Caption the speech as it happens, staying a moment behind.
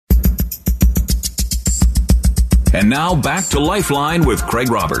And now back to Lifeline with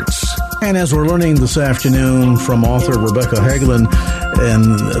Craig Roberts. And as we're learning this afternoon from author Rebecca Hagelin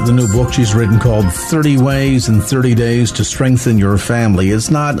and the new book she's written called 30 Ways in 30 Days to Strengthen Your Family,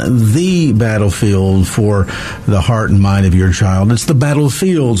 it's not the battlefield for the heart and mind of your child. It's the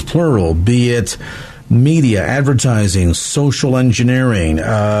battlefields, plural, be it media, advertising, social engineering,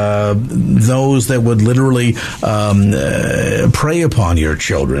 those that would literally prey upon your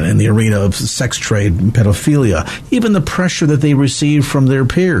children in the arena of sex trade, pedophilia, even the pressure that they receive from their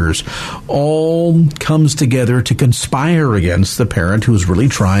peers, all comes together to conspire against the parent who's really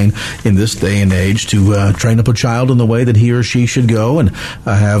trying in this day and age to train up a child in the way that he or she should go and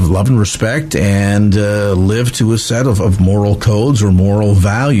have love and respect and live to a set of moral codes or moral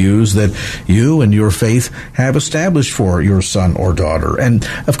values that you and your faith have established for your son or daughter. And,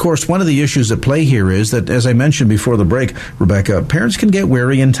 of course, one of the issues at play here is that, as I mentioned before the break, Rebecca, parents can get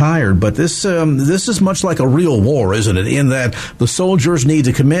weary and tired, but this is much like a real war, isn't it, in that the soldiers need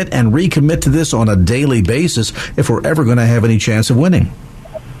to commit and recommit to this on a daily basis if we're ever going to have any chance of winning.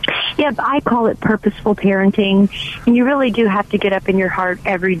 Yeah, I call it purposeful parenting, and you really do have to get up in your heart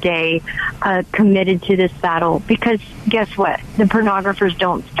every day committed to this battle, because guess what? The pornographers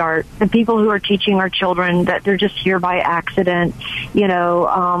don't start. The people who are teaching our children that they're just here by accident,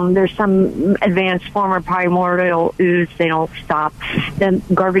 there's some advanced form of primordial ooze, they don't stop. The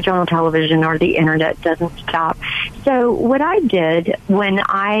garbage on television or the internet doesn't stop. So what I did when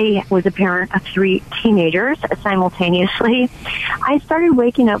I was a parent of 3 teenagers simultaneously, I started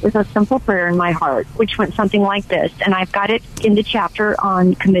waking up with a simple prayer in my heart, which went something like this, and I've got it in the chapter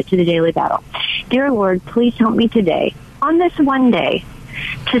on Commit to the Daily Battle. Dear Lord, please help me today, on this one day,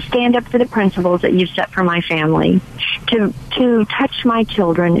 to stand up for the principles that you've set for my family, to touch my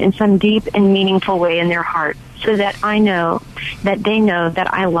children in some deep and meaningful way in their heart, so that I know that they know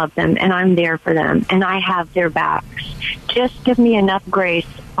that I love them and I'm there for them and I have their backs. Just give me enough grace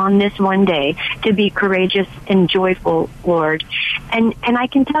on this one day to be courageous and joyful, Lord. And I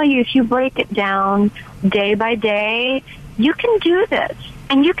can tell you, if you break it down day by day, you can do this.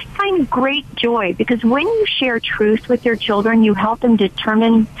 And you can find great joy, because when you share truth with your children, you help them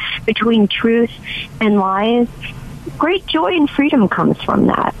determine between truth and lies. Great joy and freedom comes from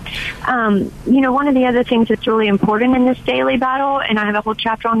that. One of the other things that's really important in this daily battle, and I have a whole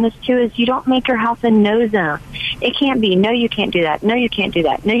chapter on this too, is you don't make your house a no zone. It can't be, no, you can't do that. No, you can't do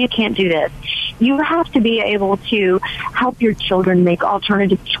that. No, you can't do this. You have to be able to help your children make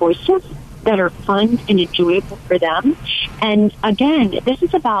alternative choices that are fun and enjoyable for them. And again, this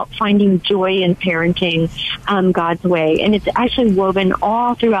is about finding joy in parenting God's way. And it's actually woven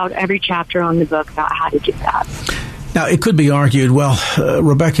all throughout every chapter on the book about how to do that. Now, it could be argued,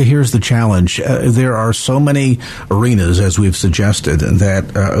 Rebecca, here's the challenge. There are so many arenas, as we've suggested,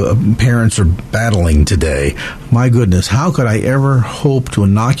 that parents are battling today. My goodness, how could I ever hope to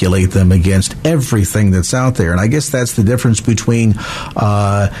inoculate them against everything that's out there? And I guess that's the difference between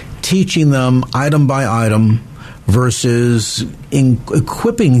teaching them item by item versus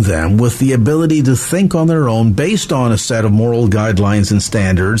equipping them with the ability to think on their own based on a set of moral guidelines and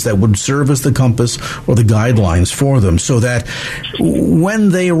standards that would serve as the compass or the guidelines for them, so that when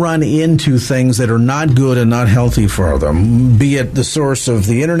they run into things that are not good and not healthy for them, be it the source of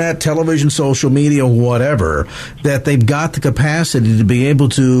the internet, television, social media, whatever, that they've got the capacity to be able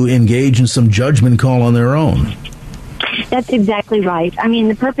to engage in some judgment call on their own. That's exactly right. I mean,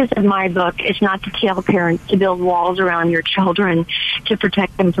 the purpose of my book is not to tell parents to build walls around your children to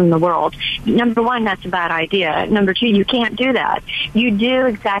protect them from the world. Number one, that's a bad idea. Number two, you can't do that. You do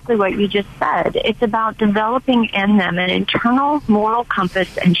exactly what you just said. It's about developing in them an internal moral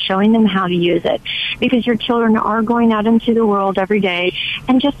compass and showing them how to use it. Because your children are going out into the world every day.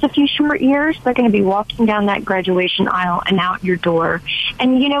 In just a few short years, they're going to be walking down that graduation aisle and out your door.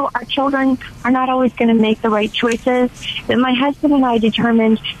 And, our children are not always going to make the right choices. But my husband and I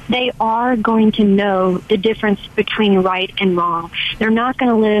determined they are going to know the difference between right and wrong. They're not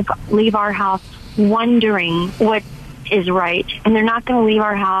going to leave our house wondering what is right, and they're not going to leave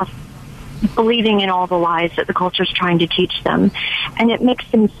our house believing in all the lies that the culture is trying to teach them. And it makes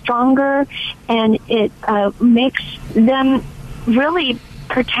them stronger, and it makes them really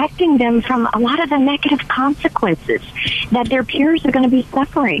protecting them from a lot of the negative consequences that their peers are going to be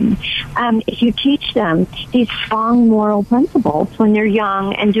suffering if you teach them these strong moral principles when they're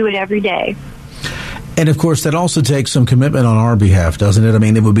young and do it every day. And, of course, that also takes some commitment on our behalf, doesn't it? I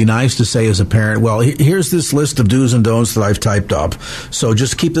mean, it would be nice to say as a parent, well, here's this list of do's and don'ts that I've typed up, so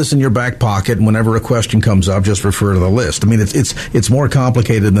just keep this in your back pocket, and whenever a question comes up, just refer to the list. I mean, it's more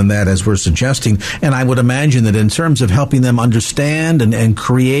complicated than that, as we're suggesting, and I would imagine that in terms of helping them understand and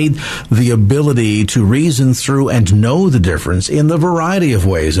create the ability to reason through and know the difference in the variety of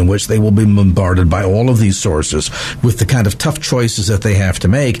ways in which they will be bombarded by all of these sources with the kind of tough choices that they have to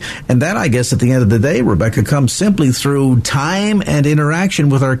make. And that, I guess, at the end of the day, Rebecca, comes simply through time and interaction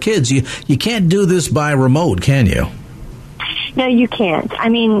with our kids. You can't do this by remote, can you? No, you can't. I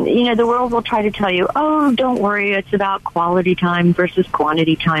mean, the world will try to tell you, oh, don't worry, it's about quality time versus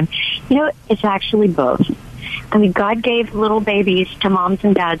quantity time. It's actually both. I mean, God gave little babies to moms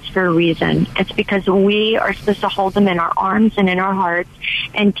and dads for a reason. It's because we are supposed to hold them in our arms and in our hearts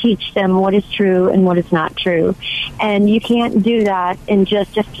and teach them what is true and what is not true. And you can't do that in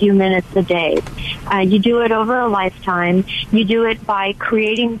just a few minutes a day. You do it over a lifetime. You do it by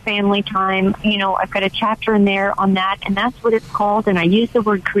creating family time. I've got a chapter in there on that, and that's what it's called. And I use the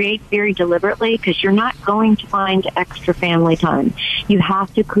word create very deliberately because you're not going to find extra family time. You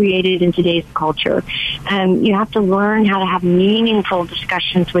have to create it in today's culture. You have to learn how to have meaningful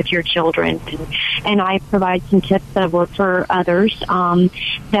discussions with your children. And I provide some tips that work for others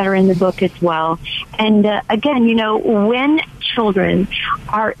that are in the book as well. And again, when children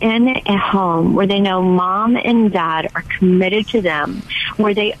are in a home where they know mom and dad are committed to them,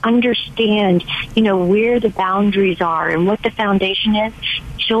 where they understand, where the boundaries are and what the foundation is,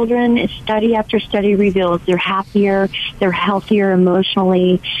 children, study after study reveals, they're happier, they're healthier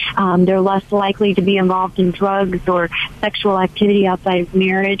emotionally, they're less likely to be involved in drugs or sexual activity outside of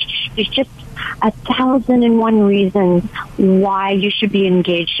marriage. There's just 1,001 reasons why you should be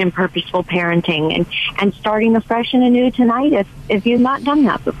engaged in purposeful parenting and starting afresh and anew tonight if you've not done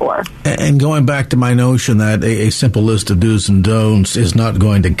that before. And going back to my notion that a simple list of do's and don'ts is not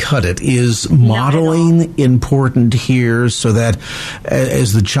going to cut it, is modeling important here so that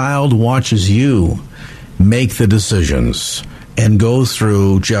as the child watches you make the decisions and go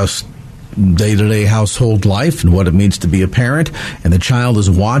through just day-to-day household life and what it means to be a parent, and the child is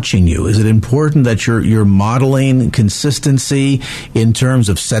watching you, is it important that you're modeling consistency in terms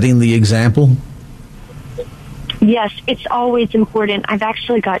of setting the example? Yes, it's always important. I've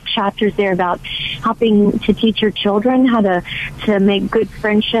actually got chapters there about helping to teach your children how to make good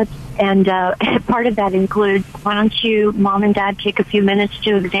friendships. And part of that includes, why don't you, mom and dad, take a few minutes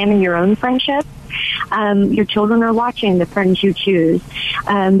to examine your own friendships? Your children are watching the friends you choose.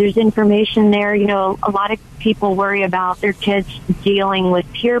 There's information there. A lot of people worry about their kids dealing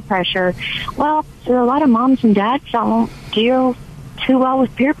with peer pressure. Well, there are a lot of moms and dads that don't deal too well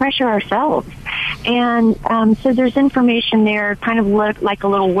with peer pressure ourselves. And so there's information there, kind of look like a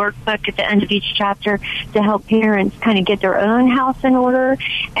little workbook at the end of each chapter to help parents kind of get their own house in order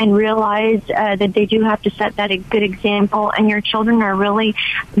and realize that they do have to set that a good example. And your children are really,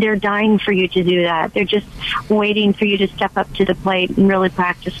 they're dying for you to do that. They're just waiting for you to step up to the plate and really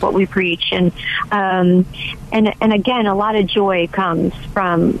practice what we preach. And again, a lot of joy comes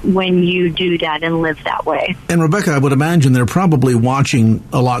from when you do that and live that way. And Rebecca, I would imagine they're probably watching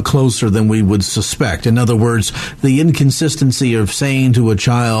a lot closer than we would suspect. In other words, the inconsistency of saying to a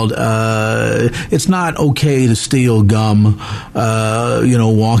child, it's not okay to steal gum,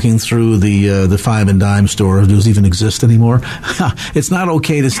 walking through the five and dime store. Does those even exist anymore? It's not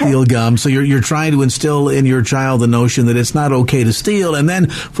okay to steal gum. So you're trying to instill in your child the notion that it's not okay to steal. And then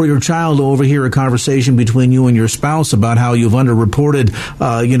for your child to overhear a conversation between you and your spouse about how you've underreported,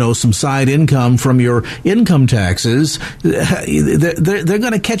 some side income from your income taxes, they're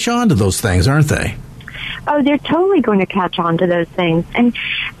going to catch on to those things, aren't they? Oh, they're totally going to catch on to those things. And,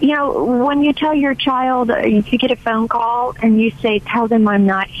 when you tell your child, if you get a phone call and you say, tell them I'm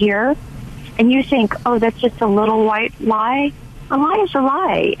not here, and you think, oh, that's just a little white lie, a lie is a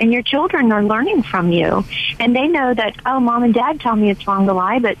lie. And your children are learning from you. And they know that, oh, mom and dad tell me it's wrong to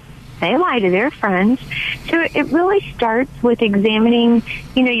lie, but they lie to their friends. So it really starts with examining,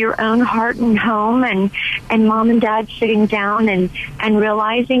 your own heart and home and mom and dad sitting down and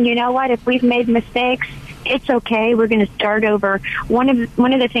realizing, if we've made mistakes, it's okay. We're going to start over. One of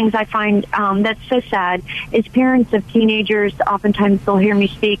the things I find that's so sad is parents of teenagers, oftentimes they'll hear me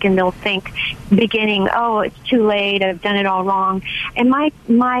speak and they'll think beginning, oh, it's too late. I've done it all wrong. And my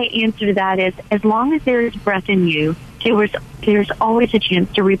answer to that is, as long as there is breath in you, there's always a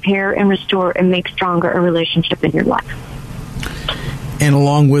chance to repair and restore and make stronger a relationship in your life. And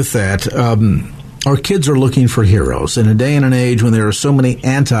along with that, Our kids are looking for heroes in a day and an age when there are so many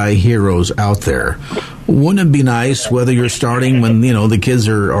anti-heroes out there. Wouldn't it be nice, whether you're starting when, the kids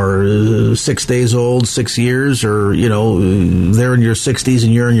are 6 days old, 6 years, or, they're in your 60s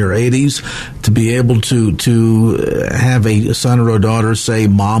and you're in your 80s, to be able to have a son or a daughter say,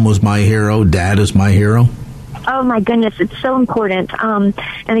 Mom was my hero, Dad is my hero? Oh, my goodness, it's so important. And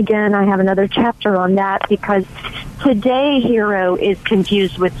again, I have another chapter on that, because today hero is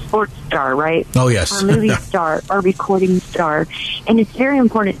confused with sports star, right? Oh, yes. Or movie star or recording star. And it's very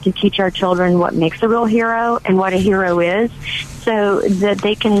important to teach our children what makes a real hero and what a hero is, so that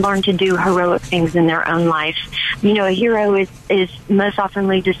they can learn to do heroic things in their own life. A hero is most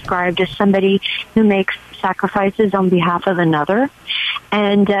oftenly described as somebody who makes sacrifices on behalf of another.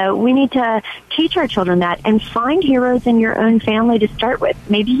 And we need to teach our children that, and find heroes in your own family to start with.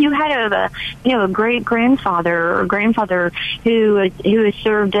 Maybe you had a great grandfather or grandfather who has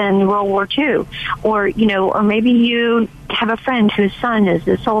served in World War II, or maybe you have a friend whose son is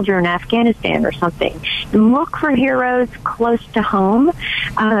a soldier in Afghanistan or something. Look for heroes close to home.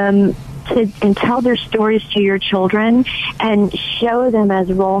 And tell their stories to your children and show them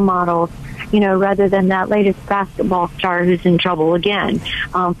as role models, rather than that latest basketball star who's in trouble again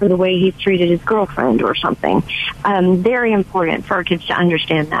for the way he's treated his girlfriend or something. Very important for our kids to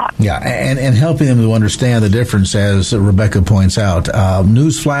understand that. Yeah, and helping them to understand the difference, as Rebecca points out.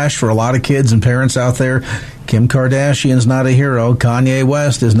 Newsflash for a lot of kids and parents out there: Kim Kardashian's not a hero. Kanye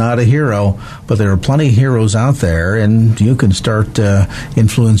West is not a hero. But there are plenty of heroes out there, and you can start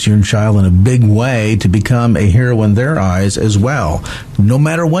influencing your child in a big way to become a hero in their eyes as well, no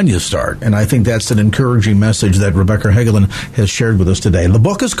matter when you start. And I think that's an encouraging message that Rebecca Hegelin has shared with us today. The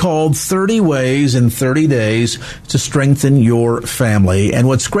book is called 30 Ways in 30 Days to Strengthen Your Family. And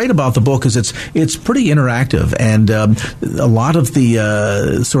what's great about the book is it's pretty interactive, and a lot of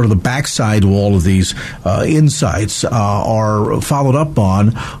the sort of the backside of all of these insights are followed up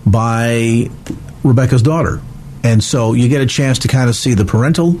on by Rebecca's daughter. And so you get a chance to kind of see the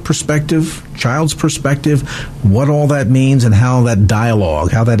parental perspective, child's perspective, what all that means, and how that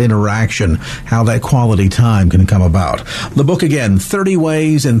dialogue, how that interaction, how that quality time can come about. The book, again, 30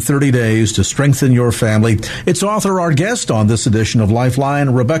 Ways in 30 Days to Strengthen Your Family. Its author, our guest on this edition of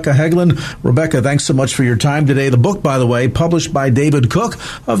Lifeline, Rebecca Hegelin. Rebecca, thanks so much for your time today. The book, by the way, published by David Cook,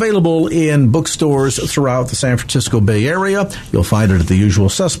 available in bookstores throughout the San Francisco Bay Area. You'll find it at the usual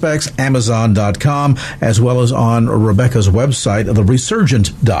suspects, Amazon.com, as well as on Rebecca's website,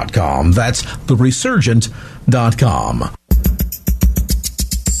 theresurgent.com. That's theresurgent.com.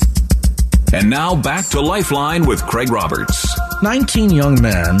 And now back to Lifeline with Craig Roberts. 19 young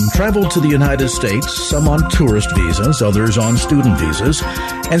men traveled to the United States, some on tourist visas, others on student visas,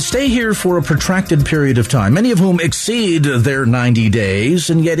 and stay here for a protracted period of time, many of whom exceed their 90 days,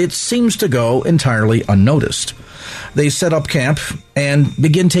 and yet it seems to go entirely unnoticed. They set up camp and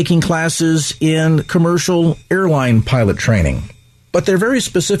begin taking classes in commercial airline pilot training. But they're very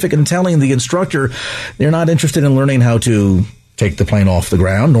specific in telling the instructor they're not interested in learning how to take the plane off the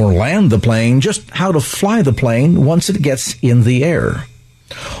ground nor land the plane, just how to fly the plane once it gets in the air.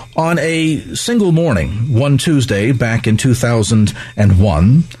 On a single morning, one Tuesday back in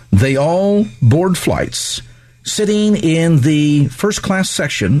 2001, they all board flights, sitting in the first-class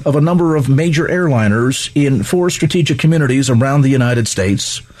section of a number of major airliners in 4 strategic communities around the United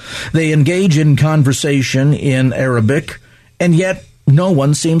States. They engage in conversation in Arabic, and yet no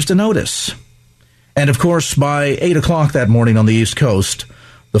one seems to notice. And, of course, by 8 o'clock that morning on the East Coast,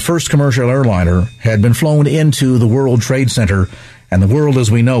 the first commercial airliner had been flown into the World Trade Center, and the world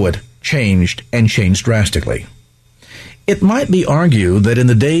as we know it changed, and changed drastically. It might be argued that in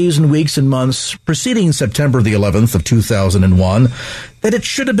the days and weeks and months preceding September the 11th of 2001, that it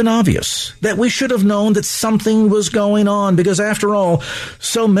should have been obvious, that we should have known that something was going on, because after all,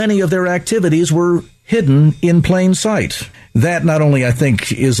 so many of their activities were hidden in plain sight. That not only, I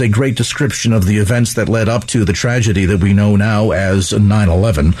think, is a great description of the events that led up to the tragedy that we know now as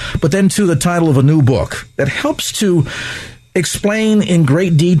 9/11, but then to the title of a new book that helps to explain in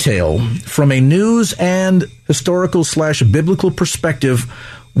great detail from a news and historical/biblical perspective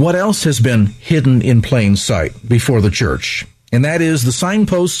what else has been hidden in plain sight before the church. And that is the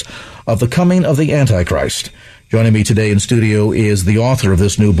signposts of the coming of the Antichrist. Joining me today in studio is the author of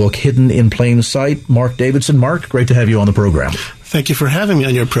this new book, Hidden in Plain Sight, Mark Davidson. Mark, great to have you on the program. Thank you for having me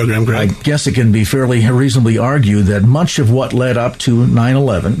on your program, Greg. I guess it can be fairly reasonably argued that much of what led up to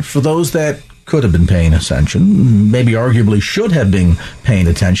 9/11, for those that could have been paying attention, maybe arguably should have been paying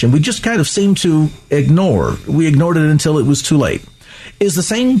attention, we just kind of seem to ignore. We ignored it until it was too late. Is the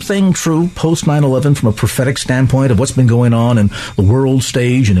same thing true post 9/11 from a prophetic standpoint of what's been going on in the world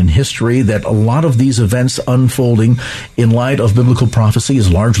stage and in history, that a lot of these events unfolding in light of biblical prophecy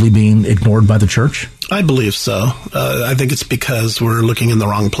is largely being ignored by the church? I believe so. I think it's because we're looking in the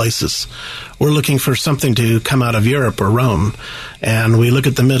wrong places. We're looking for something to come out of Europe or Rome, and we look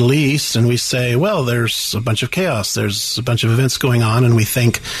at the Middle East and we say, well, there's a bunch of chaos, there's a bunch of events going on, and we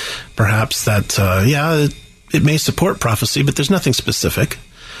think perhaps that, it may support prophecy, but there's nothing specific.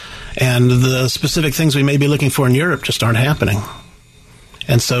 And the specific things we may be looking for in Europe just aren't happening.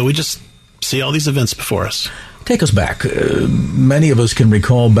 And so we just see all these events before us. Take us back. Many of us can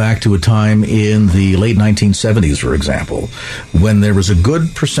recall back to a time in the late 1970s, for example, when there was a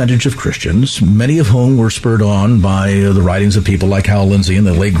good percentage of Christians, many of whom were spurred on by the writings of people like Hal Lindsey and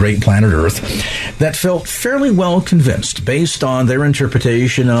the late great Planet Earth, that felt fairly well convinced, based on their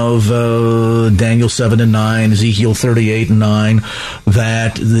interpretation of Daniel 7 and 9, Ezekiel 38 and 9,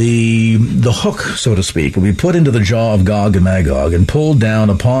 that the hook, so to speak, would be put into the jaw of Gog and Magog and pulled down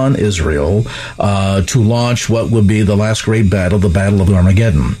upon Israel to launch what would be the last great battle, the Battle of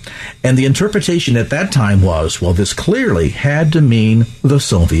Armageddon. And the interpretation at that time was, well, this clearly had to mean the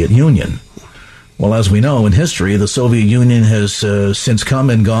Soviet Union. Well, as we know in history, the Soviet Union has since come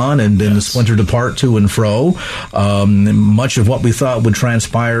and gone and been splintered apart to and fro. Much of what we thought would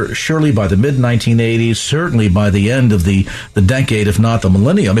transpire surely by the mid-1980s, certainly by the end of the decade, if not the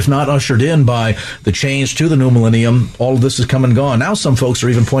millennium, if not ushered in by the change to the new millennium, all of this has come and gone. Now some folks are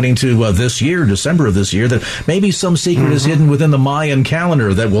even pointing to this year, December of this year, that maybe some secret is hidden within the Mayan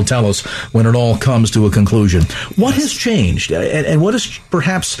calendar that will tell us when it all comes to a conclusion. What has changed, and what has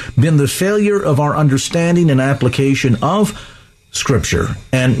perhaps been the failure of our understanding and application of Scripture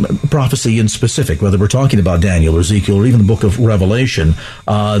and prophecy in specific, whether we're talking about Daniel or Ezekiel or even the book of Revelation,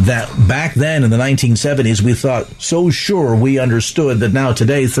 that back then in the 1970s we thought so sure we understood, that now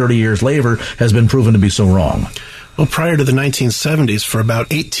today, 30 years later, has been proven to be so wrong? Well, prior to the 1970s, for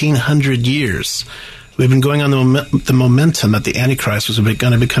about 1,800 years, we've been going on the momentum that the Antichrist was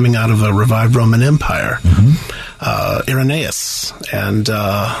going to be coming out of a revived Roman Empire. Irenaeus and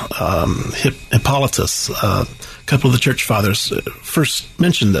Hippolytus, a couple of the church fathers, first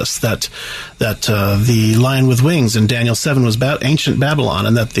mentioned this, that the lion with wings in Daniel 7 was ancient Babylon,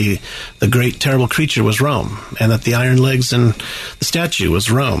 and that the great terrible creature was Rome, and that the iron legs and the statue was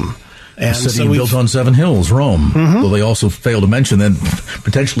Rome. And the city built on 7 hills, Rome. Though they also failed to mention that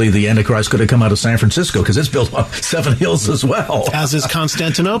potentially the Antichrist could have come out of San Francisco, because it's built on 7 hills as well. As is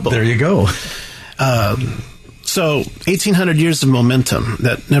Constantinople. There you go. So 1,800 years of momentum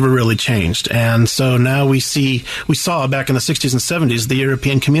that never really changed. And so now we saw back in the 60s and 70s, the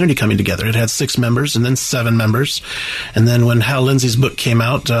European community coming together. It had 6 members and then 7 members. And then when Hal Lindsey's book came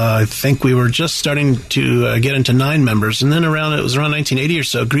out, I think we were just starting to get into 9 members. And then it was around 1980 or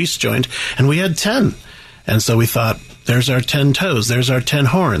so, Greece joined, and we had 10. And so we thought, there's our 10 toes, there's our 10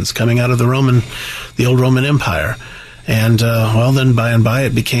 horns coming out of the old Roman Empire. And, then by and by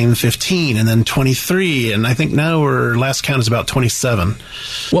it became 15 and then 23. And I think now our last count is about 27.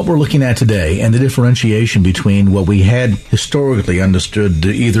 What we're looking at today and the differentiation between what we had historically understood to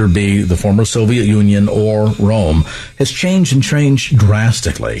either be the former Soviet Union or Rome has changed and changed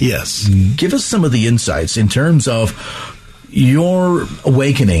drastically. Yes. Give us some of the insights in terms of your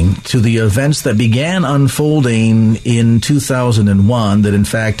awakening to the events that began unfolding in 2001 that in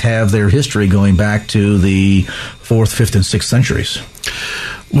fact have their history going back to the 4th, 5th, and 6th centuries.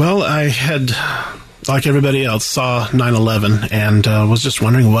 Well, I had, like everybody else, saw 9/11 and was just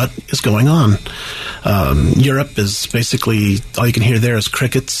wondering what is going on. Europe is basically, all you can hear there is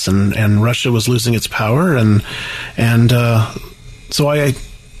crickets, and Russia was losing its power, and so I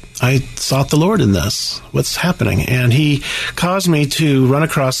sought the Lord in this. What's happening? And he caused me to run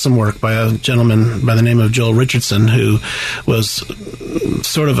across some work by a gentleman by the name of Joel Richardson, who was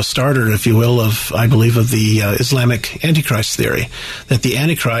sort of a starter, if you will, of the Islamic Antichrist theory, that the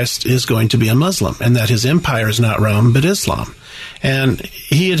Antichrist is going to be a Muslim, and that his empire is not Rome, but Islam. And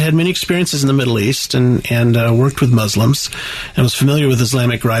he had had many experiences in the Middle East and worked with Muslims and was familiar with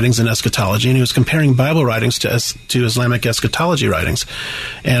Islamic writings and eschatology. And he was comparing Bible writings to Islamic eschatology writings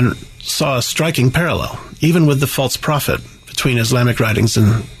and saw a striking parallel, even with the false prophet, between Islamic writings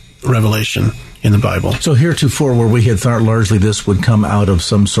and Revelation in the Bible. So heretofore, where we had thought largely this would come out of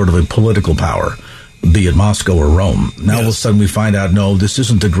some sort of a political power, be it Moscow or Rome. Now all of a sudden we find out, no, this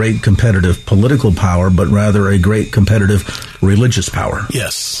isn't a great competitive political power, but rather a great competitive religious power.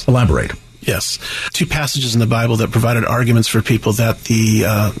 Yes. Elaborate. Yes. 2 passages in the Bible that provided arguments for people that the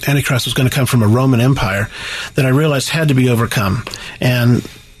Antichrist was going to come from a Roman Empire that I realized had to be overcome. And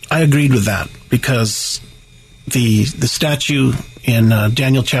I agreed with that because the statue in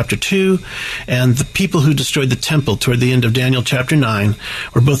Daniel chapter 2, and the people who destroyed the temple toward the end of Daniel chapter 9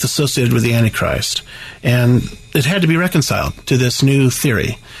 were both associated with the Antichrist. And it had to be reconciled to this new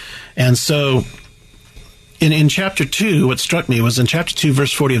theory. And so in chapter 2, what struck me was in chapter 2,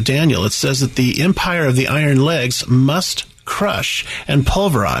 verse 40 of Daniel, it says that the empire of the iron legs must crush and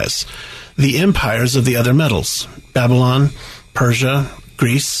pulverize the empires of the other metals, Babylon, Persia,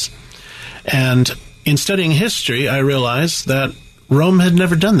 Greece. And in studying history, I realized that Rome had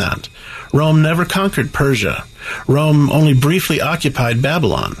never done that. Rome never conquered Persia. Rome only briefly occupied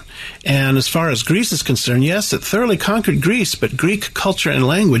Babylon. And as far as Greece is concerned, yes, it thoroughly conquered Greece, but Greek culture and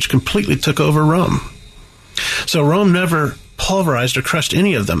language completely took over Rome. So Rome never pulverized or crushed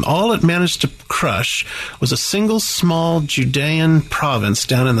any of them. All it managed to crush was a single small Judean province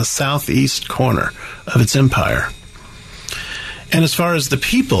down in the southeast corner of its empire. And as far as the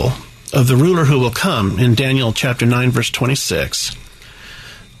people of the ruler who will come, in Daniel chapter 9, verse 26,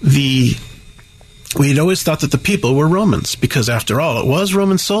 we had always thought that the people were Romans, because after all, it was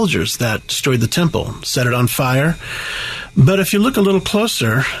Roman soldiers that destroyed the temple, set it on fire. But if you look a little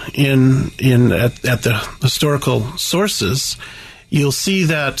closer at the historical sources, you'll see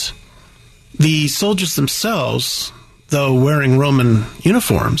that the soldiers themselves, though wearing Roman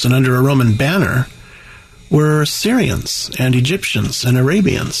uniforms and under a Roman banner, were Syrians and Egyptians and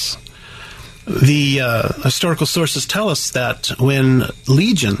Arabians. The historical sources tell us that when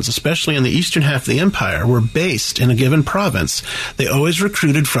legions, especially in the eastern half of the empire, were based in a given province, they always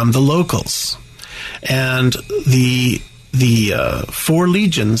recruited from the locals. And the 4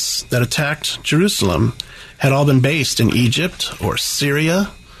 legions that attacked Jerusalem had all been based in Egypt or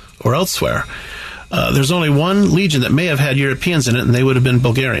Syria or elsewhere. There's only one legion that may have had Europeans in it, and they would have been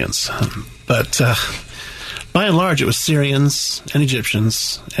Bulgarians. But by and large, it was Syrians and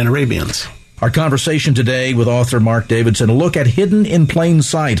Egyptians and Arabians. Our conversation today with author Mark Davidson, a look at Hidden in Plain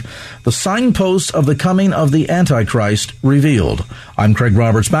Sight, the signposts of the coming of the Antichrist revealed. I'm Craig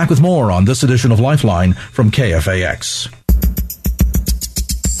Roberts, back with more on this edition of Lifeline from KFAX.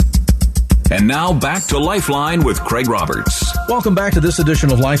 And now back to Lifeline with Craig Roberts. Welcome back to this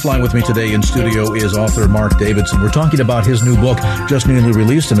edition of Lifeline. With me today in studio is author Mark Davidson. We're talking about his new book, just newly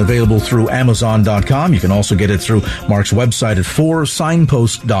released and available through Amazon.com. You can also get it through Mark's website at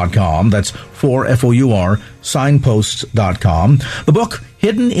foursignposts.com. That's FOUR, signposts.com. The book,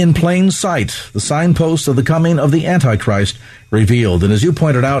 Hidden in Plain Sight, the signposts of the coming of the Antichrist revealed. And as you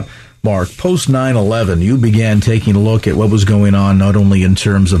pointed out, Mark, post 9/11, you began taking a look at what was going on, not only in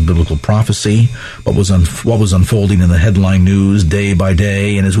terms of biblical prophecy, but what was unfolding in the headline news day by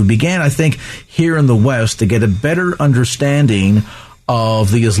day. And as we began, I think, here in the West, to get a better understanding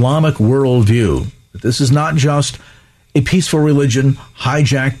of the Islamic worldview, that this is not just a peaceful religion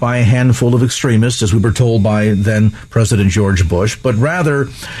hijacked by a handful of extremists, as we were told by then President George Bush, but rather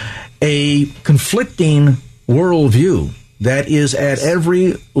a conflicting worldview that is at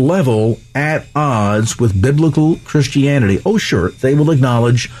every level at odds with biblical Christianity. Oh, sure, they will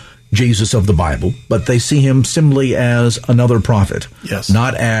acknowledge Jesus of the Bible, but they see him simply as another prophet. Yes.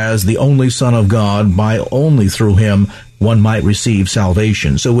 Not as the only Son of God, by only through him one might receive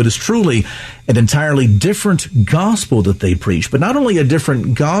salvation. So it is truly an entirely different gospel that they preach, but not only a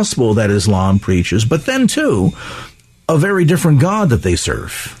different gospel that Islam preaches, but then, too, a very different God that they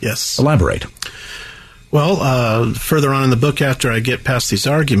serve. Yes. Elaborate. Well, further on in the book, after I get past these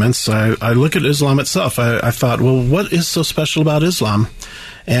arguments, I look at Islam itself. I thought, well, what is so special about Islam?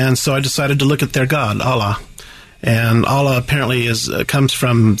 And so I decided to look at their God, Allah. And Allah apparently comes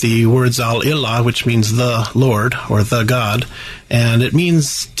from the words al-Ilah, which means the Lord or the God. And it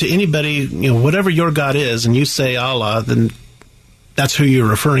means to anybody, whatever your God is, and you say Allah, then that's who you're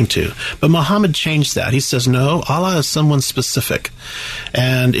referring to. But Muhammad changed that. He says, no, Allah is someone specific.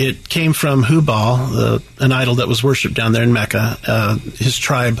 And it came from Hubal, an idol that was worshipped down there in Mecca. His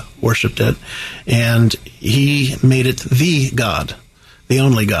tribe worshipped it. And he made it the God, the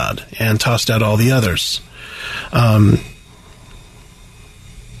only God, and tossed out all the others. Let's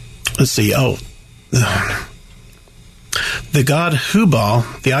see. The god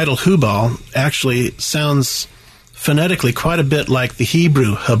Hubal, the idol Hubal, actually sounds phonetically quite a bit like the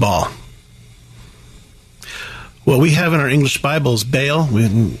Hebrew Habal. What we have in our English Bible is Baal,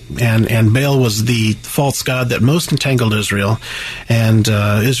 and Baal was the false god that most entangled Israel, and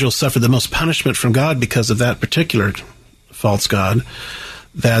Israel suffered the most punishment from God because of that particular false god.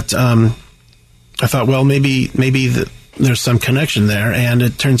 That I thought, well, maybe there's some connection there, and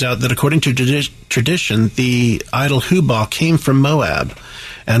it turns out that according to tradition, the idol Hubal came from Moab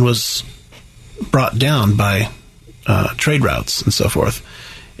and was brought down by trade routes and so forth,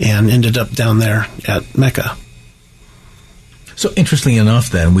 and ended up down there at Mecca. So interestingly enough,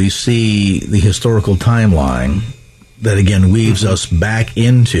 then, we see the historical timeline that, again, weaves us back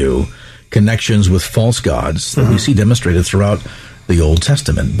into connections with false gods that we see demonstrated throughout the Old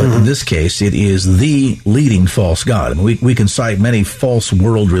Testament. But in this case, it is the leading false god. I mean, we can cite many false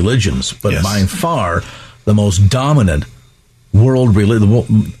world religions, but by far the most dominant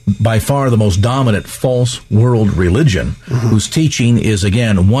by far the most dominant false world religion, whose teaching is,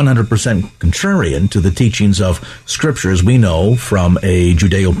 again, 100% contrarian to the teachings of Scripture, as we know from a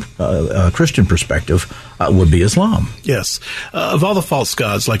Judeo-Christian perspective, would be Islam. Yes. Of all the false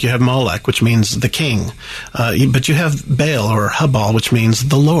gods, like you have Molech, which means the king, but you have Baal or Habal, which means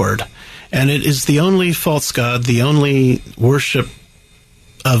the Lord. And it is the only false god, the only worship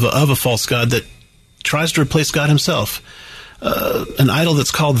of a false god that tries to replace God himself. An idol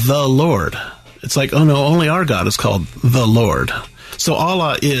that's called the Lord. It's like, oh no, only our God is called the Lord. So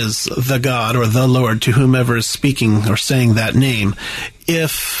Allah is the God or the Lord to whomever is speaking or saying that name.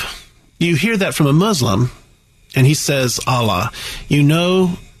 If you hear that from a Muslim and he says Allah, you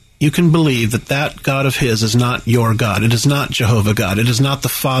know you can believe that that God of his is not your God. It is not Jehovah God. It is not the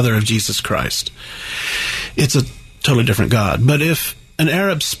Father of Jesus Christ. It's a totally different God. But if an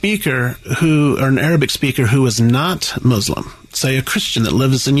Arabic speaker who is not Muslim, say a Christian that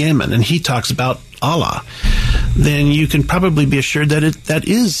lives in Yemen, and he talks about Allah, then you can probably be assured that that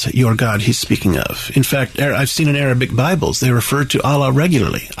is your God he's speaking of. In fact, I've seen in Arabic Bibles, they refer to Allah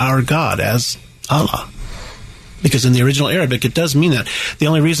regularly, our God, as Allah. Because in the original Arabic, it does mean that. The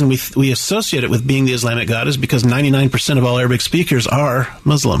only reason we associate it with being the Islamic God is because 99% of all Arabic speakers are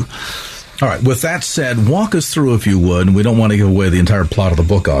Muslim. All right. With that said, walk us through, if you would, and we don't want to give away the entire plot of the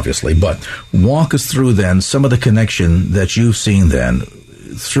book, obviously, but walk us through then some of the connection that you've seen then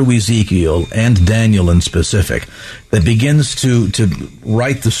through Ezekiel and Daniel in specific that begins to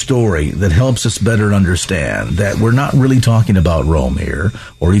write the story that helps us better understand that we're not really talking about Rome here,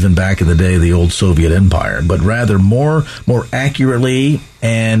 or even back in the day, the old Soviet Empire, but rather more accurately,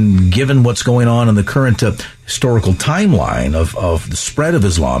 and given what's going on in the current historical timeline of the spread of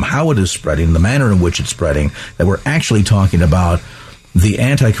Islam, how it is spreading, the manner in which it's spreading, that we're actually talking about the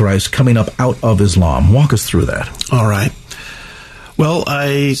Antichrist coming up out of Islam. Walk us through that. All right. Well,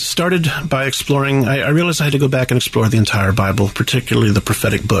 I started by exploring, I realized I had to go back and explore the entire Bible, particularly the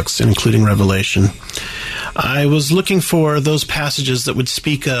prophetic books, including Revelation. I was looking for those passages that would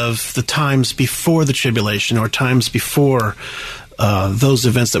speak of the times before the tribulation, or times before those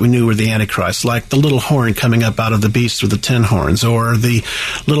events that we knew were the Antichrist, like the little horn coming up out of the beast with the 10 horns, or the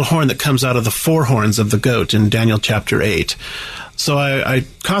little horn that comes out of the 4 horns of the goat in Daniel chapter 8. So I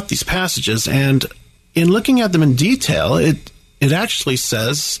caught these passages, and in looking at them in detail, it actually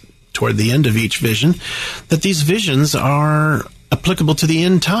says, toward the end of each vision, that these visions are applicable to the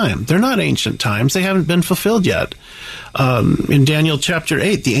end time. They're not ancient times. They haven't been fulfilled yet. In Daniel chapter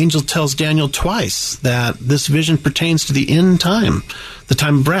 8, the angel tells Daniel twice that this vision pertains to the end time, the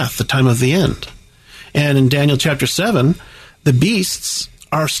time of wrath, the time of the end. And in Daniel chapter 7, the beasts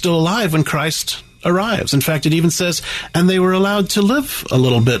are still alive when Christ arrives. In fact, it even says, and they were allowed to live a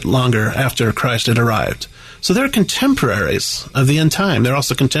little bit longer after Christ had arrived. So they're contemporaries of the end time. They're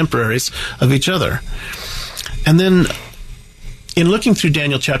also contemporaries of each other. And then in looking through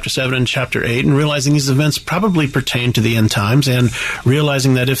Daniel chapter 7 and chapter 8 and realizing these events probably pertain to the end times, and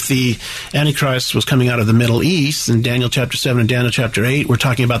realizing that if the Antichrist was coming out of the Middle East in Daniel chapter 7 and Daniel chapter 8, we're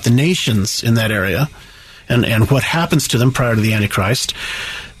talking about the nations in that area and what happens to them prior to the Antichrist,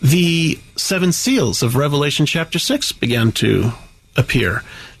 the 7 seals of Revelation chapter 6 began to appear.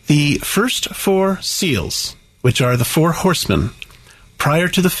 The first 4 seals, which are the 4 horsemen, prior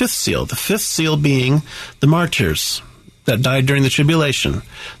to the 5th seal being the martyrs that died during the tribulation.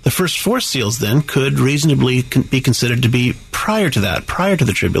 The first 4 seals then could reasonably be considered to be prior to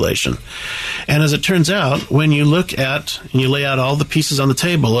the tribulation. And as it turns out, when you look at and you lay out all the pieces on the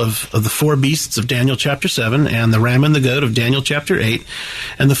table of the 4 beasts of Daniel chapter 7 and the ram and the goat of Daniel chapter 8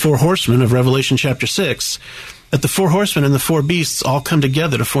 and the 4 horsemen of Revelation chapter 6, that the 4 horsemen and the 4 beasts all come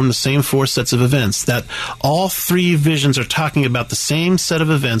together to form the same 4 sets of events, that all 3 visions are talking about the same set of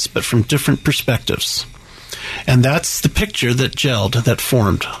events but from different perspectives. And that's the picture that gelled, that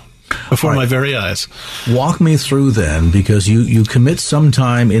formed before my very eyes. Walk me through then, because you commit some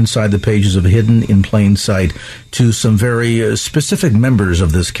time inside the pages of Hidden in Plain Sight to some very specific members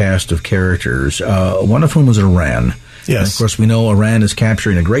of this cast of characters, one of whom was Iran. Yes. And of course, we know Iran is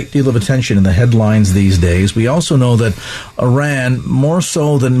capturing a great deal of attention in the headlines these days. We also know that Iran, more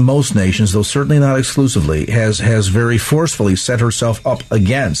so than most nations, though certainly not exclusively, has very forcefully set herself up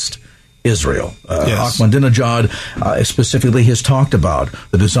against Israel. Yes. Ahmadinejad specifically has talked about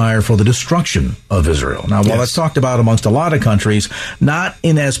the desire for the destruction of Israel. Now, while that's talked about amongst a lot of countries, not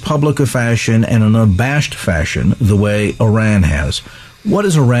in as public a fashion and in an unabashed fashion the way Iran has. What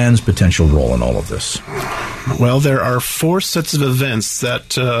is Iran's potential role in all of this? Well, there are 4 sets of events that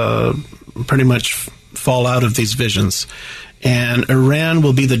pretty much fall out of these visions. And Iran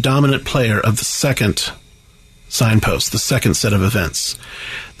will be the dominant player of the second signpost, the second set of events.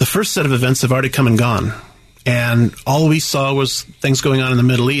 The first set of events have already come and gone. And all we saw was things going on in the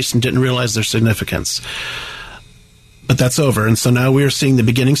Middle East and didn't realize their significance. But that's over. And so now we are seeing the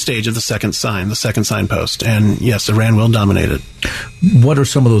beginning stage of the second sign, the second signpost. And yes, Iran will dominate it. What are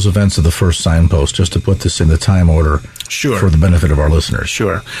some of those events of the first signpost, just to put this in the time order for the benefit of our listeners?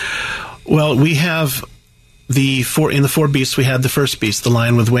 Sure. Well, we have in the 4 beasts, we had the first beast, the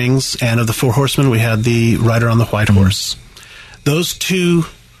lion with wings, and of the 4 horsemen, we had the rider on the white horse. Those 2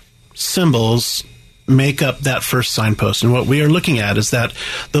 symbols make up that first signpost. And what we are looking at is that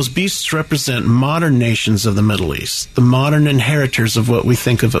those beasts represent modern nations of the Middle East, the modern inheritors of what we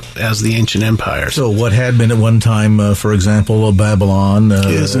think of as the ancient empires. So what had been at one time, for example, Babylon,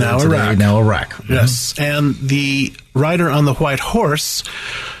 is now Iraq. Now Iraq. Yes. And the rider on the white horse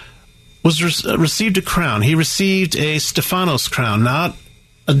received a crown. He received a Stephanos crown, not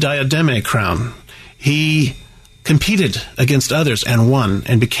a diadem crown. He competed against others and won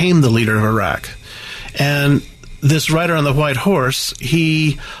and became the leader of Iraq. And this rider on the white horse,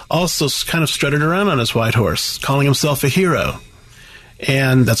 he also kind of strutted around on his white horse, calling himself a hero.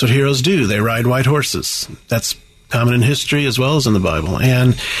 And that's what heroes do. They ride white horses. That's common in history as well as in the Bible.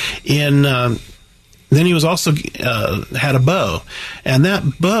 And then he was also had a bow. And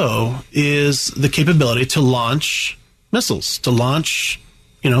that bow is the capability to launch missiles, to launch,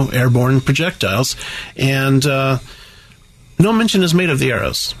 airborne projectiles. And no mention is made of the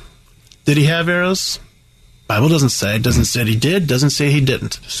arrows. Did he have arrows? Bible doesn't say. It doesn't say he did. Doesn't say he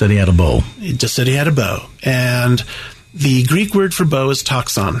didn't. Said he had a bow. It just said he had a bow. And the Greek word for bow is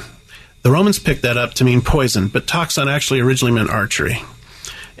toxon. The Romans picked that up to mean poison, but toxon actually originally meant archery.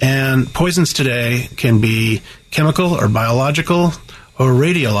 And poisons today can be chemical or biological or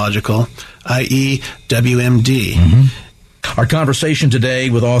radiological, i.e. WMD. Mm-hmm. Our conversation today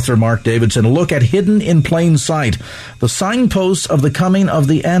with author Mark Davidson, a look at Hidden in Plain Sight, the signposts of the coming of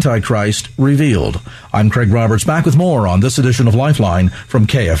the Antichrist revealed. I'm Craig Roberts, back with more on this edition of Lifeline from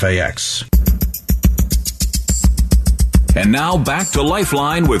KFAX. And now back to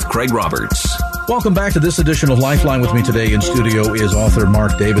Lifeline with Craig Roberts. Welcome back to this edition of Lifeline. With me today in studio is author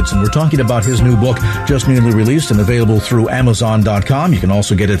Mark Davidson. We're talking about his new book, just newly released and available through Amazon.com. You can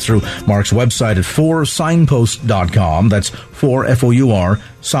also get it through Mark's website at foursignposts.com. That's 4FOUR,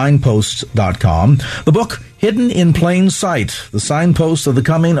 signposts.com. The book, Hidden in Plain Sight, the signposts of the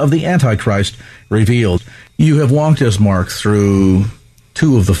coming of the Antichrist revealed. You have walked us, Mark, through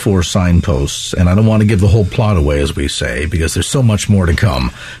 2 of the 4 signposts, and I don't want to give the whole plot away, as we say, because there's so much more to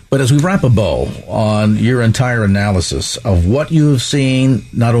come. But as we wrap a bow on your entire analysis of what you have seen,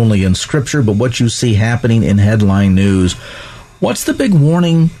 not only in Scripture, but what you see happening in headline news, what's the big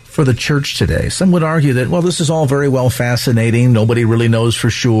warning for the church today? Some would argue that, well, this is all very well fascinating. Nobody really knows for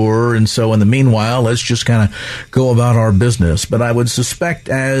sure. And so in the meanwhile, let's just kind of go about our business. But I would suspect,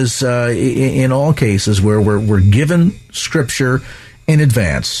 as in all cases where we're given Scripture in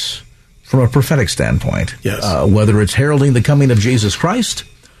advance from a prophetic standpoint, yes, whether it's heralding the coming of Jesus Christ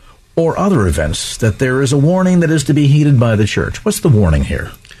or other events, that there is a warning that is to be heeded by the church. What's the warning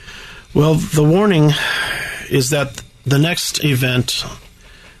here? Well, the warning is that the next event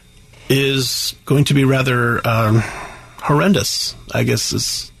is going to be rather horrendous, I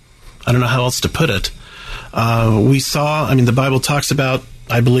guess I don't know how else to put it. We saw, the Bible talks about,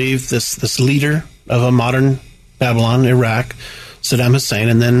 I believe, this leader of a modern Babylon, Iraq, Saddam Hussein,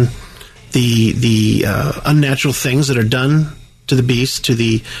 and then the unnatural things that are done to the beast, to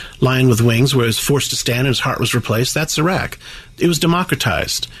the lion with wings, where he was forced to stand and his heart was replaced. That's Iraq. It was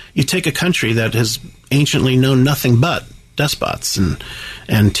democratized. You take a country that has anciently known nothing but despots and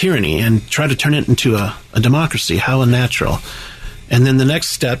tyranny and try to turn it into a democracy. How unnatural. And then the next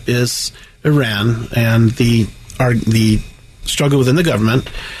step is Iran and the struggle within the government.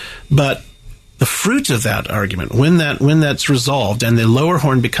 But the fruit of that argument, when that's resolved and the lower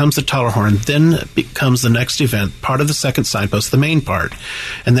horn becomes the taller horn, then becomes the next event, part of the second signpost, the main part,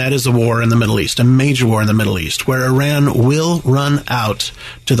 and that is a war in the Middle East, a major war in the Middle East, where Iran will run out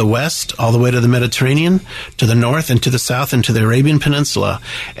to the west, all the way to the Mediterranean, to the north and to the south and to the Arabian Peninsula,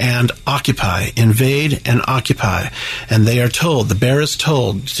 and invade and occupy. And they are told, the bear is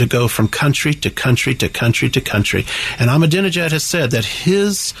told, to go from country to country to country to country. And Ahmadinejad has said that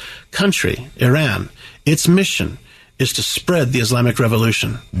his country, Iran, its mission is to spread the Islamic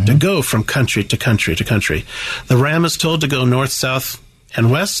Revolution, to go from country to country to country. The ram is told to go north, south, and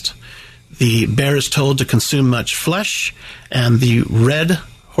west. The bear is told to consume much flesh, and the red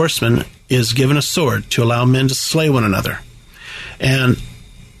horseman is given a sword to allow men to slay one another. And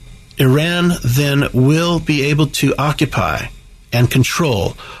Iran then will be able to occupy and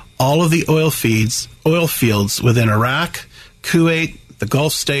control all of the oil fields within Iraq, Kuwait, the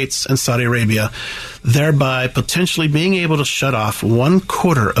Gulf states, and Saudi Arabia, thereby potentially being able to shut off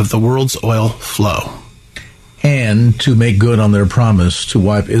 1/4 of the world's oil flow. And to make good on their promise to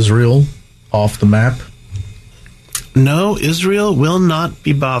wipe Israel off the map? No, Israel will not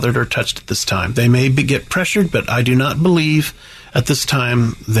be bothered or touched at this time. They may get pressured, but I do not believe at this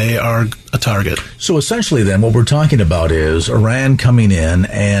time they are a target. So essentially then what we're talking about is Iran coming in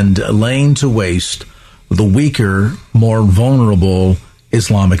and laying to waste the weaker, more vulnerable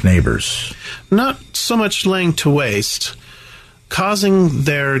Islamic neighbors. Not so much laying to waste, causing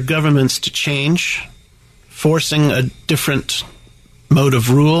their governments to change, forcing a different mode of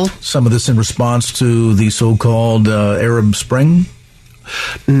rule. Some of this in response to the so-called Arab Spring?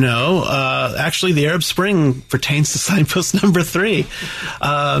 No, actually the Arab Spring pertains to signpost number 3.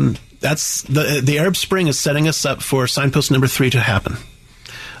 That's the Arab Spring is setting us up for signpost number 3 to happen.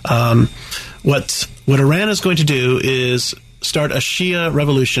 What Iran is going to do is start a Shia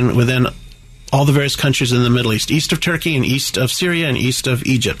revolution within all the various countries in the Middle East, east of Turkey and east of Syria and east of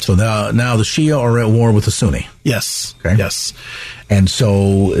Egypt. So now the Shia are at war with the Sunni. Yes. Okay. Yes. And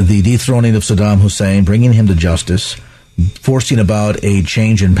so the dethroning of Saddam Hussein, bringing him to justice, forcing about a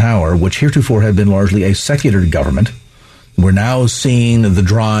change in power, which heretofore had been largely a secular government. We're now seeing the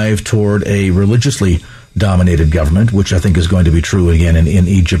drive toward a religiously dominated government, which I think is going to be true again in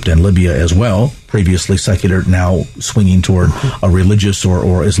Egypt and Libya as well. Previously secular, now swinging toward a religious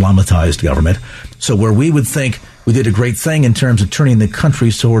or Islamatized government. So where we would think we did a great thing in terms of turning the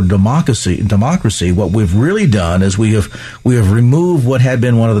countries toward democracy, what we've really done is we have removed what had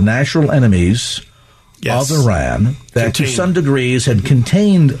been one of the natural enemies of Iran, that to some degrees had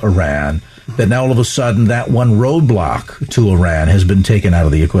contained Iran, that now all of a sudden that one roadblock to Iran has been taken out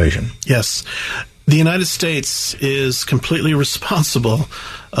of the equation. Yes. The United States is completely responsible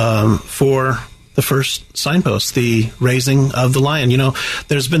for the first signpost, the raising of the lion. You know,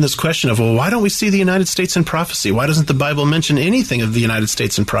 there's been this question of, well, why don't we see the United States in prophecy? Why doesn't the Bible mention anything of the United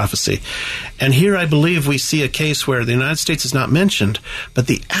States in prophecy? And here I believe we see a case where the United States is not mentioned, but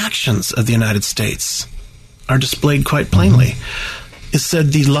the actions of the United States are displayed quite plainly. It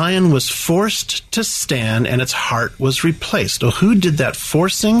said the lion was forced to stand and its heart was replaced. Well, who did that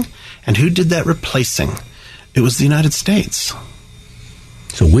forcing and who did that replacing? It was the United States.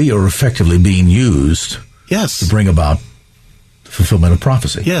 So we are effectively being used to bring about the fulfillment of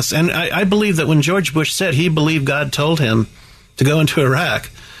prophecy. Yes, and I believe that when George Bush said he believed God told him to go into Iraq,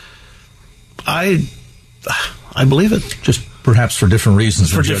 I believe it. Just perhaps for different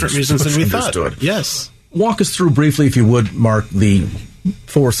reasons. For different reasons than we thought. Yes. Walk us through briefly, if you would, Mark, the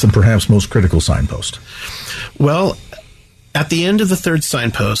fourth and perhaps most critical signpost. Well, at the end of the third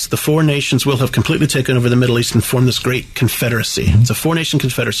signpost, the four nations will have completely taken over the Middle East and formed this great confederacy. It's a four-nation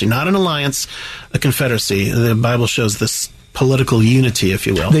confederacy, not an alliance, a confederacy. The Bible shows this political unity, if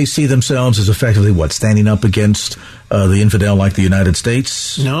you will. They see themselves as effectively, standing up against the infidel like the United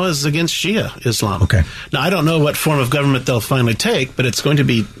States? No, as against Shia Islam. Okay. Now, I don't know what form of government they'll finally take, but it's going to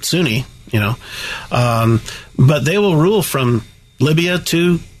be Sunni, but they will rule from Libya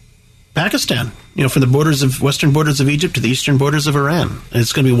to Pakistan, from the western borders of Egypt to the eastern borders of Iran. And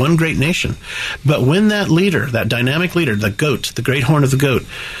it's going to be one great nation. But when that leader, that dynamic leader, the goat, the great horn of the goat,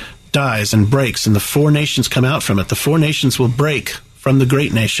 dies and breaks, and the four nations come out from it, the four nations will break from the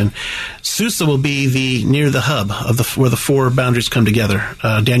great nation. Susa will be near the hub of where the four boundaries come together.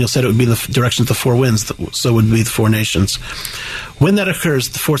 Daniel said it would be the direction of the four winds, so would be the four nations. When that occurs,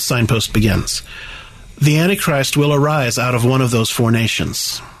 the fourth signpost begins. The Antichrist will arise out of one of those four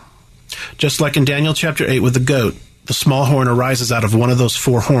nations. Just like in Daniel chapter 8 with the goat, the small horn arises out of one of those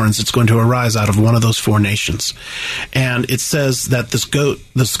four horns, it's going to arise out of one of those four nations. And it says that this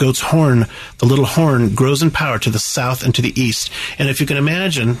goat's horn, the little horn, grows in power to the south and to the east. And if you can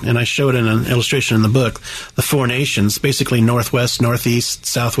imagine, and I show it in an illustration in the book, the four nations, basically northwest, northeast,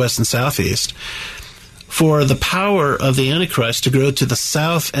 southwest, and southeast. For the power of the Antichrist to grow to the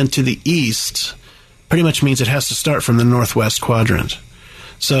south and to the east pretty much means it has to start from the northwest quadrant.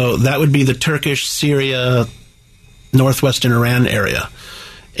 So that would be the Turkish, Syria, northwestern Iran area.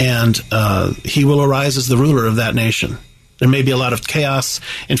 And he will arise as the ruler of that nation. There may be a lot of chaos.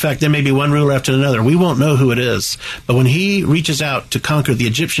 In fact, there may be one ruler after another. We won't know who it is. But when he reaches out to conquer the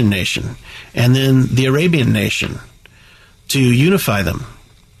Egyptian nation and then the Arabian nation to unify them,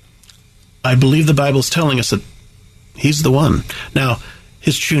 I believe the Bible's telling us that he's the one. Now,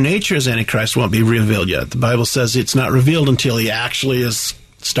 his true nature as Antichrist won't be revealed yet. The Bible says it's not revealed until he actually is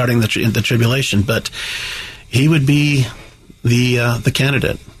starting the tribulation. But he would be the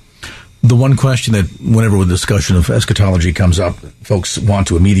candidate. The one question that whenever a discussion of eschatology comes up, folks want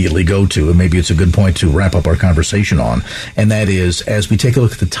to immediately go to, and maybe it's a good point to wrap up our conversation on, and that is, as we take a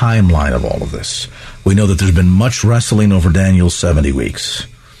look at the timeline of all of this, we know that there's been much wrestling over Daniel's 70 weeks.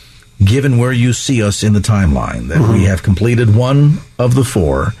 Given where you see us in the timeline, that we have completed one of the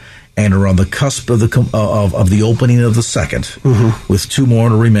four and are on the cusp of the opening of the second, with two more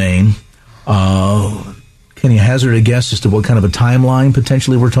to remain, can you hazard a guess as to what kind of a timeline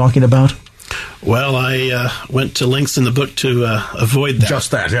potentially we're talking about? Well, I went to links in the book to avoid that.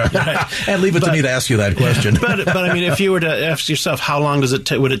 Just that, yeah. And leave it to me to ask you that question. But I mean, if you were to ask yourself, how long does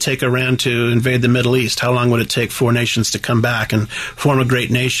would it take Iran to invade the Middle East? How long would it take four nations to come back and form a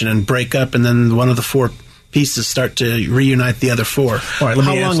great nation and break up, and then one of the four pieces start to reunite the other four? All right,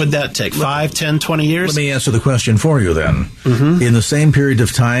 how long would that take? 5, 10, 20 years? Let me answer the question for you then. In the same period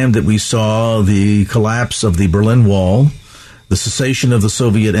of time that we saw the collapse of the Berlin Wall, the cessation of the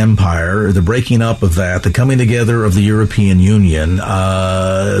Soviet Empire, the breaking up of that, the coming together of the European Union,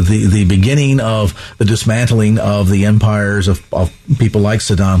 the beginning of the dismantling of the empires of people like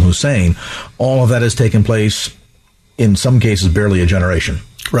Saddam Hussein, all of that has taken place, in some cases, barely a generation.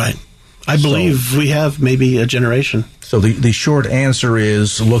 Right. I believe we have maybe a generation. So the short answer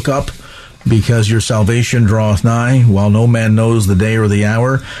is look up, because your salvation draweth nigh. While no man knows the day or the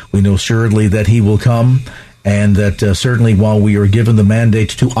hour, we know assuredly that he will come, and that certainly while we are given the mandate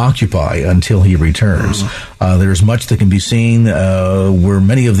to occupy until he returns, there's much that can be seen where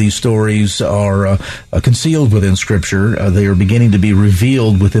many of these stories are concealed within Scripture. They are beginning to be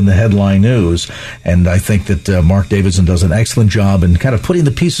revealed within the headline news, and I think that Mark Davidson does an excellent job in kind of putting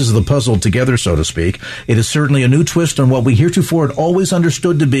the pieces of the puzzle together, so to speak. It is certainly a new twist on what we heretofore had always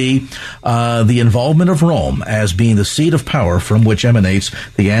understood to be the involvement of Rome as being the seat of power from which emanates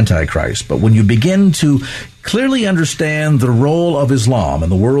the Antichrist. But when you begin to clearly understand the role of Islam in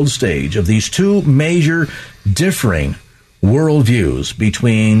the world stage, of these two major differing worldviews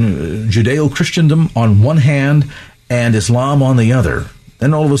between Judeo-Christendom on one hand and Islam on the other,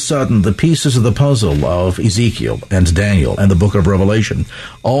 then all of a sudden the pieces of the puzzle of Ezekiel and Daniel and the book of Revelation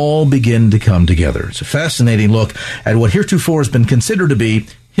all begin to come together. It's a fascinating look at what heretofore has been considered to be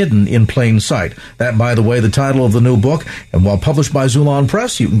hidden in plain sight. That, by the way, the title of the new book, and while published by Zulon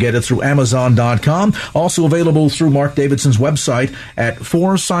Press, you can get it through Amazon.com. Also available through Mark Davidson's website at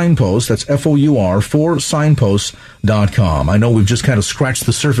 4Signposts. That's F-O-U-R, 4Signposts.com. I know we've just kind of scratched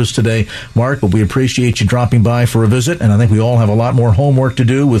the surface today, Mark, but we appreciate you dropping by for a visit, and I think we all have a lot more homework to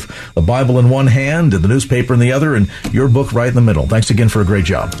do with the Bible in one hand and the newspaper in the other, and your book right in the middle. Thanks again for a great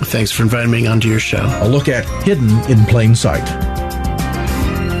job. Thanks for inviting me onto your show. A look at Hidden in Plain Sight.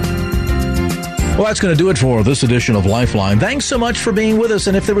 Well, that's going to do it for this edition of Lifeline. Thanks so much for being with us.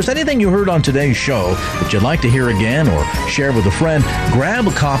 And if there was anything you heard on today's show that you'd like to hear again or share with a friend, grab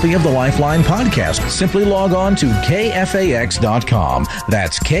a copy of the Lifeline podcast. Simply log on to KFAX.com.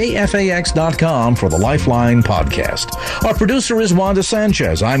 That's KFAX.com for the Lifeline podcast. Our producer is Wanda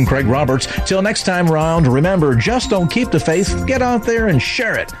Sanchez. I'm Craig Roberts. Till next time around, remember, just don't keep the faith. Get out there and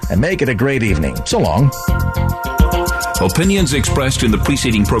share it and make it a great evening. So long. Opinions expressed in the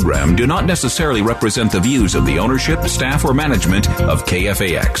preceding program do not necessarily represent the views of the ownership, staff, or management of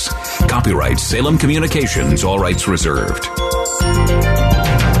KFAX. Copyright Salem Communications, all rights reserved.